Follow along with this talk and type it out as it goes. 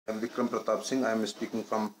Vikram Pratap Singh. I am speaking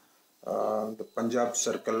from the Punjab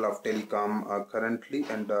Circle of Telecom currently,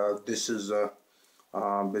 and this is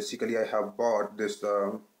basically I have bought this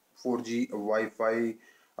 4G Wi-Fi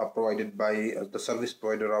provided by the service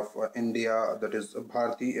provider of India, that is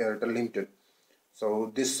Bharti Airtel Ltd.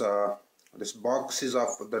 So this box is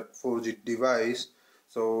of that 4G device.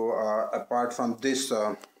 So apart from this.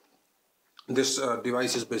 This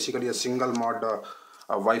device is basically a single mod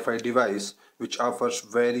Wi-Fi device which offers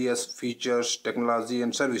various features, technology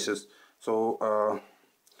and services. So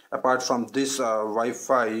apart from this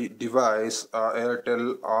Wi-Fi device,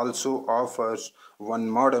 Airtel also offers one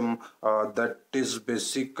modem that is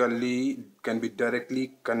basically can be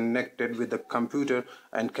directly connected with the computer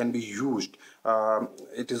and can be used.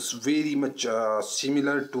 It is very much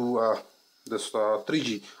similar to this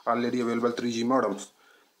 3G, already available 3G modems.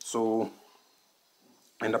 So,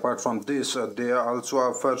 and apart from this, they also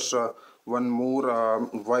offers one more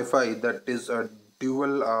Wi-Fi, that is a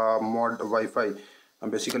dual mod Wi-Fi.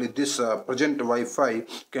 And basically this present Wi-Fi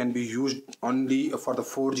can be used only for the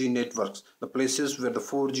 4G networks. The places where the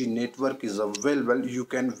 4G network is available, you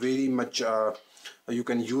can very much you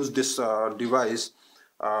can use this device.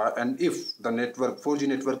 And if the 4G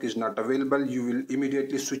network is not available, you will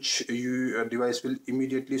immediately switch, your device will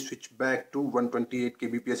immediately switch back to 128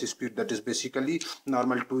 kbps speed. That is basically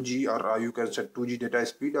normal 2G, or you can set 2G data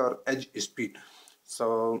speed or edge speed.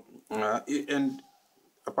 So and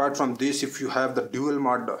apart from this, if you have the dual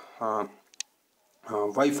mod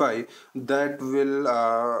Wi-Fi, that will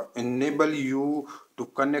enable you to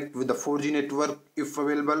connect with the 4G network if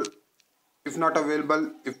available. If not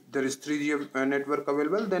available, if there is 3G network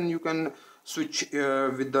available, then you can switch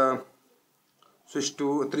switch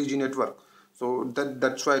to 3G network. So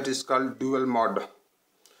that's why it is called dual mod.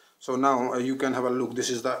 So now you can have a look. This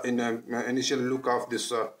is the initial look of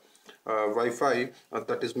this Wi-Fi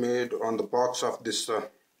that is made on the box of this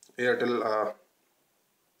Airtel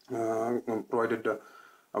provided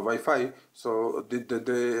Wi-Fi. So they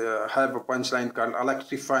have a punchline called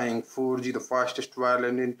electrifying 4G, the fastest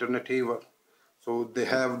wireless internet ever. So they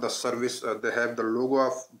have the service, they have the logo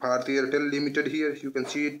of Bharti Airtel Limited here, you can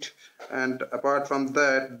see it. And apart from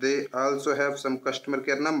that, they also have some customer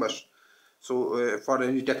care numbers. So for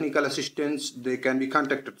any technical assistance, they can be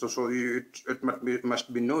contacted. So it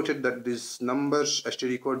must be noted that this number's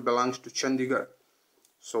STD code belongs to Chandigarh.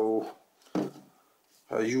 So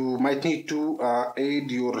you might need to add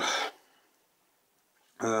your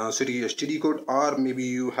city STD code, or maybe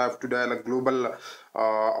you have to dial a global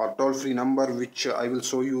or toll-free number, which I will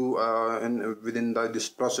show you within this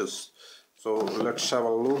process. So let's have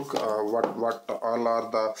a look what all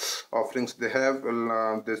are the offerings they have.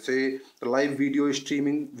 They say the live video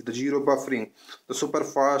streaming with the zero buffering, the super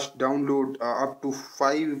fast download up to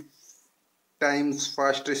 5 times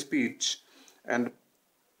faster speeds, and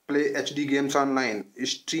play HD games online,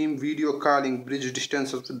 stream video calling, bridge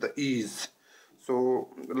distances with the ease. So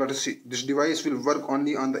let us see. This device will work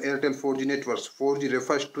only on the Airtel 4G networks. 4G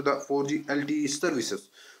refers to the 4G LTE services.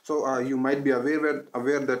 So you might be aware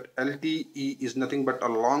that LTE is nothing but a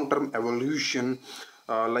long-term evolution,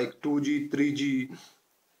 like 2G, 3G.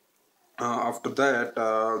 After that,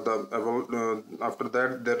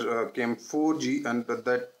 there came 4G, and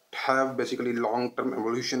that have basically long-term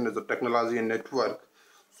evolution as a technology and network.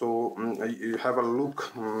 So you have a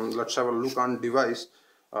look. Let's have a look on device.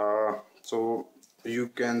 So you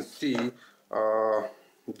can see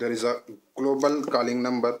there is a global calling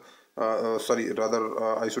number. Sorry,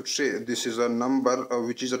 rather I should say this is a number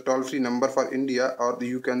which is a toll-free number for India, or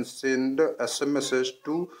you can send SMSs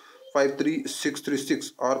to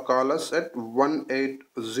 53636 or call us at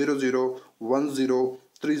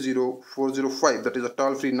 1800103030 That is a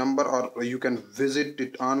toll-free number, or you can visit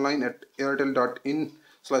it online at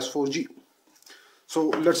airtel.in/4G. So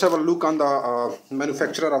let's have a look on the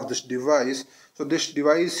manufacturer of this device. So this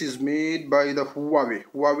device is made by the Huawei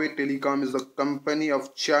Telecom is the company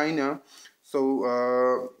of China. So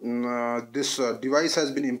this device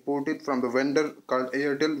has been imported from the vendor called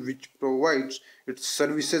Airtel, which provides its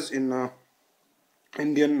services in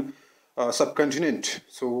Indian subcontinent.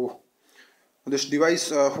 So this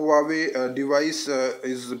device, Huawei device,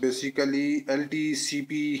 is basically LTE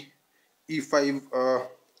CPE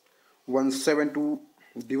E5172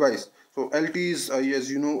 device. So LTE is,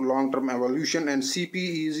 as you know, long-term evolution, and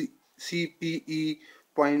CPE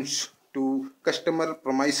points to customer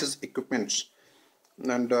premises equipments,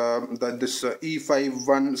 and this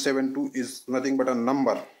E5172 is nothing but a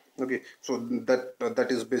number. Okay, so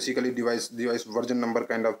that is basically device version number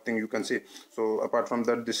kind of thing, you can say. So apart from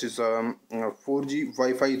that, this is 4G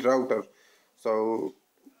Wi-Fi router. So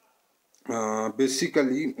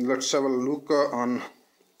Basically, let's have a look on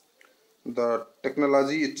the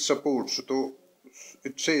technology it supports. So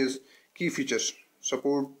it says key features: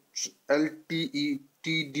 supports LTE,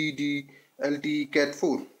 TDD, LTE Cat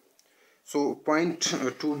 4. So point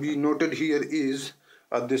to be noted here is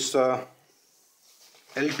this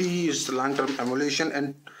LTE is long-term emulation,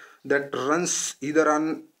 and that runs either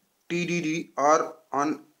on TDD or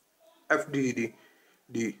on FDD.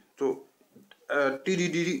 So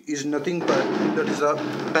TDD is nothing but that is a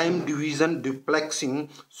time division duplexing.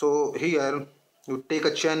 So here you take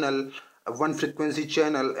a channel, one frequency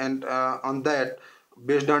channel, and on that,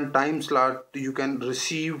 based on time slot, you can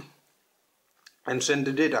receive and send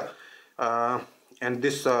the data. And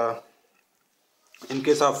this in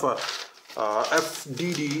case of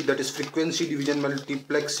FDD, that is frequency division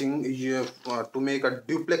multiplexing, to make a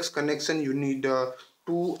duplex connection you need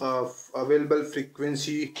two available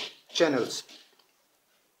frequency channels.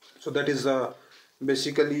 So that is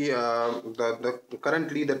basically the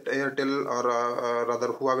currently that Airtel or rather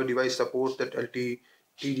Huawei device supports that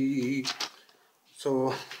LTE.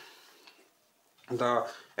 So the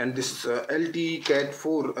and this LTE Cat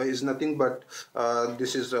 4 is nothing but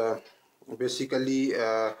this is basically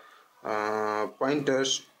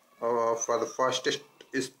pointers for the fastest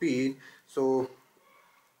speed. So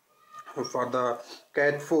for the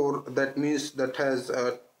Cat 4, that means that has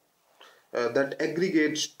that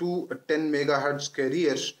aggregates to 10 megahertz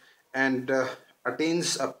carriers and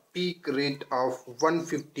attains a peak rate of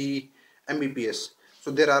 150 Mbps. So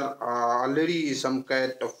there are already some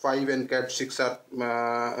Cat 5 and Cat 6 are,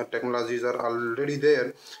 technologies are already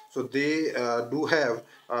there. So they do have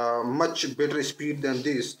much better speed than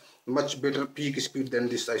this, much better peak speed than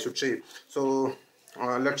this, I should say. So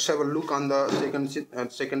let's have a look on the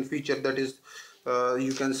second feature, that is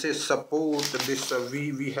you can say support this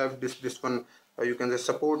we have this one, you can say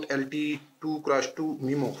support LTE 2x2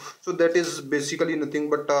 MIMO. So that is basically nothing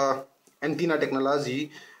but antenna technology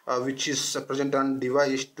which is present on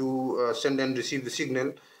device to send and receive the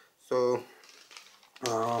signal. So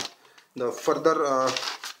the further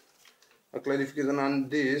a clarification on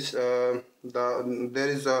this, there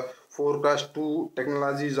is a 4x2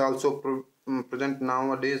 technology is also present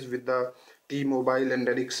nowadays with the T-Mobile and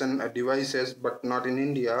Ericsson devices, but not in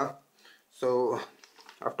India. So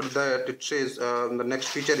after that it says the next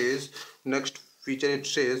feature it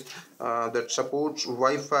says that supports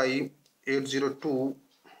Wi-Fi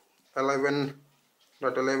 802.11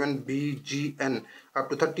 BGN. Up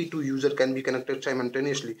to 32 users can be connected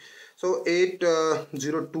simultaneously. So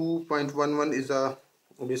 802.11 is a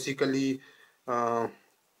basically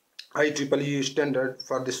IEEE standard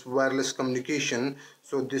for this wireless communication.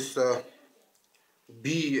 So this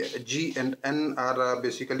B, G and N are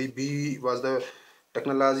basically B was the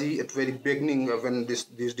technology at very beginning when these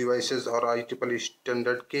devices or IEEE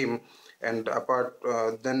standard came, and apart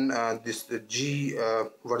then this G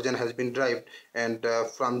version has been derived, and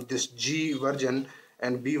from this G version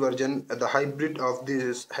and B version, the hybrid of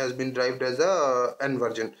this has been derived as a N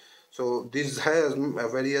version. So this has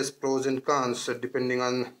various pros and cons depending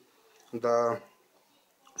on the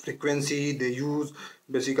frequency they use.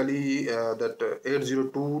 Basically that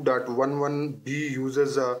 802.11b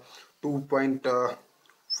uses 2.4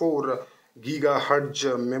 gigahertz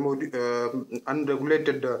memory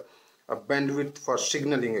unregulated bandwidth for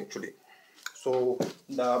signaling actually. So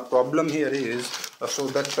the problem here is so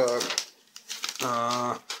that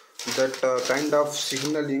kind of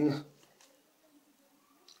signaling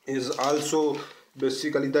is also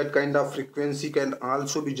basically that kind of frequency can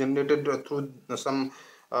also be generated through some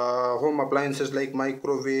home appliances like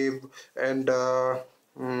microwave and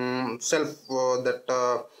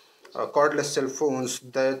cordless cell phones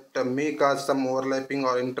that may cause some overlapping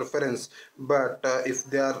or interference, but if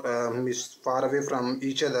they are far away from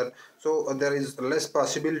each other, so there is less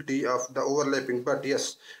possibility of the overlapping. But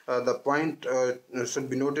yes, the point should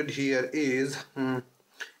be noted here is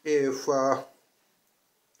if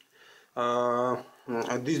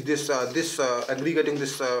this aggregating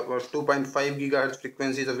this 2.5 gigahertz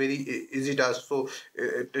frequency is a very easy task, so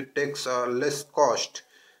it takes less cost.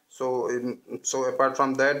 So so apart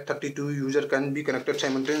from that, 32 user can be connected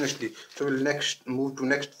simultaneously. So we'll next move to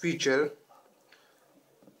next feature.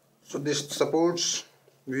 So this supports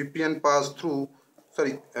VPN pass through,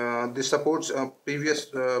 sorry, this supports previous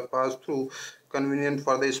pass through, convenient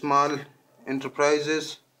for the small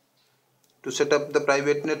enterprises to set up the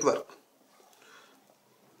private network.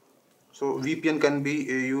 So VPN can be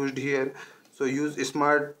used here. So use a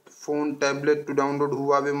smartphone, tablet to download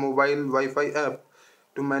Huawei mobile Wi-Fi app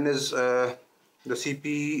to manage the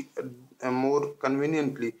CPE more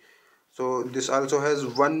conveniently. So this also has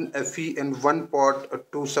one FE and one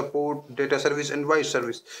port to support data service and voice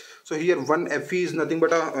service. So here one FE is nothing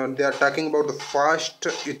but they are talking about the fast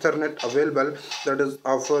Ethernet available, that is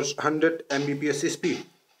offers 100 Mbps speed.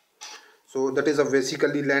 So that is a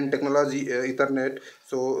basically LAN technology, Ethernet.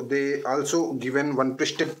 So they also given one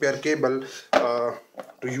twisted pair cable to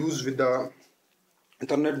use with the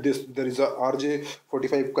Ethernet. There is a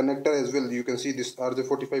RJ45 connector as well. You can see this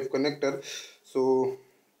RJ45 connector. So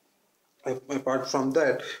apart from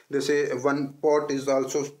that, they say one port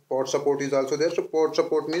support is also there. So port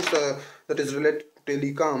support means that is related to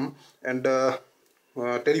telecom and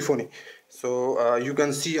telephony. So you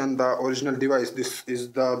can see on the original device, this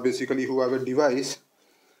is the basically Huawei device.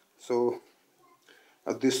 So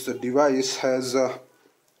this device has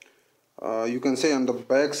you can say on the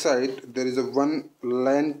back side there is a one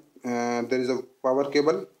LAN, there is a power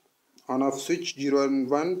cable, on off switch, 0 and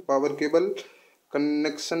 1 power cable,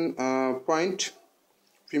 connection point,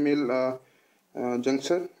 female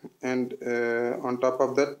junction, and on top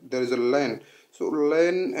of that there is a LAN. So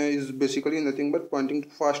LAN is basically nothing but pointing to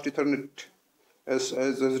fast Ethernet as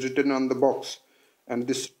written on the box, and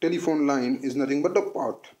this telephone line is nothing but a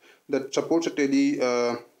port that supports a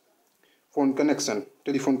telephone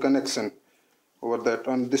connection over that.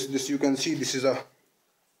 And this you can see, this is a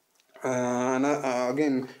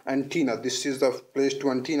again antenna. This is the place to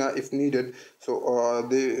antenna if needed. So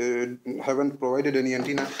they haven't provided any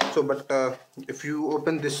antenna. So but if you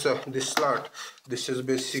open this this slot, this is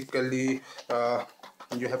basically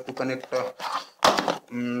you have to connect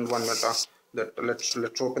one minute that let's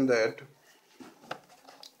open that.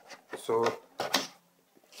 So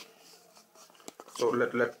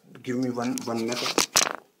let give me one minute.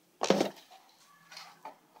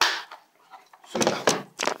 So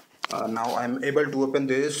yeah, now I'm able to open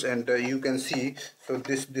this, and you can see. So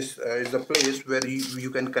this is the place where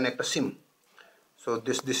you can connect a SIM. So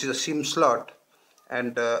this is a SIM slot,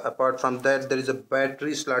 and apart from that there is a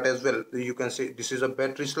battery slot as well. You can see this is a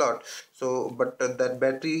battery slot. So but that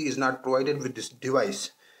battery is not provided with this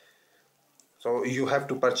device. So you have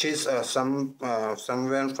to purchase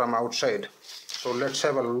somewhere from outside. So let's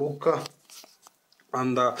have a look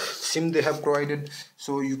on the SIM they have provided.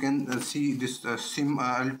 So you can see this SIM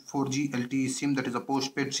 4G LTE SIM, that is a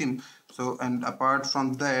postpaid SIM. So and apart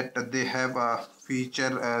from that they have a feature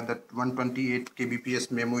that 128 kbps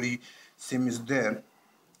memory SIM is there.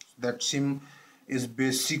 That SIM is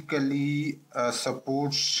basically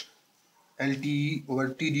supports LTE over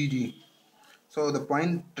TDD. So the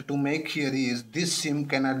point to make here is this SIM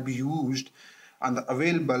cannot be used on the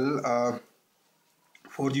available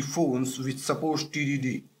for the phones which supports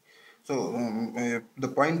TDD. So the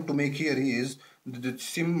point to make here is the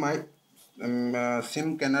SIM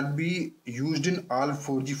cannot be used in all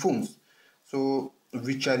 4G phones, so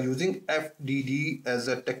which are using FDD as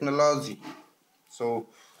a technology. So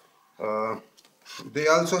they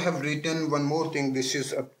also have written one more thing. This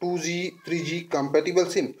is a 2G 3G compatible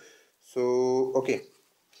SIM. So okay,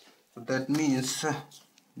 so that means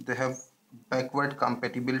they have backward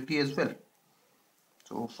compatibility as well.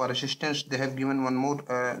 So for assistance they have given one more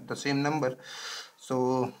the same number.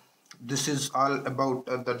 So this is all about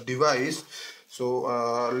the device. So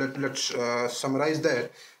let's summarize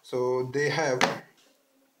that. So they have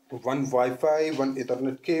one Wi-Fi, one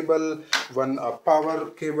Ethernet cable, one power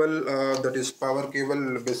cable, that is power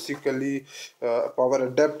cable basically power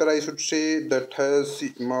adapter I should say, that has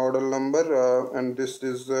model number and this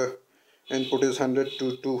is input is 100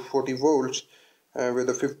 to 240 volts with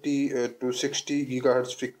a 50 to 60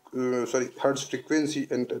 gigahertz hertz frequency,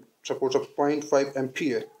 and supports a 0.5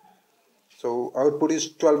 ampere. So output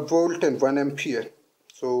is 12 volt and 1 ampere.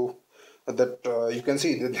 So that you can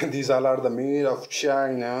see that these all are the made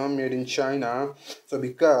in China. So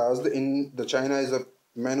because in the China is a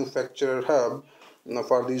manufacturer hub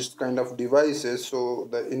for these kind of devices, so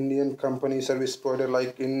the Indian company service provider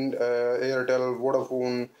like in Airtel,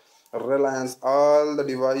 Vodafone, Reliance, all the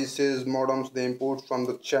devices, modems they import from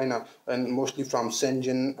the China, and mostly from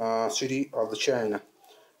Shenzhen city of the China.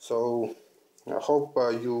 So I hope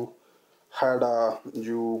you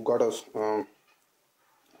got a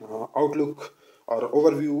outlook or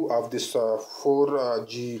overview of this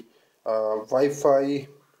 4G Wi-Fi.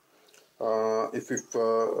 If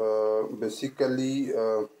basically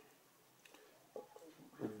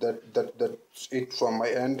that's it from my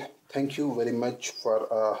end. Thank you very much for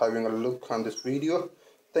having a look on this video.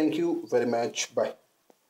 Thank you very much. Bye.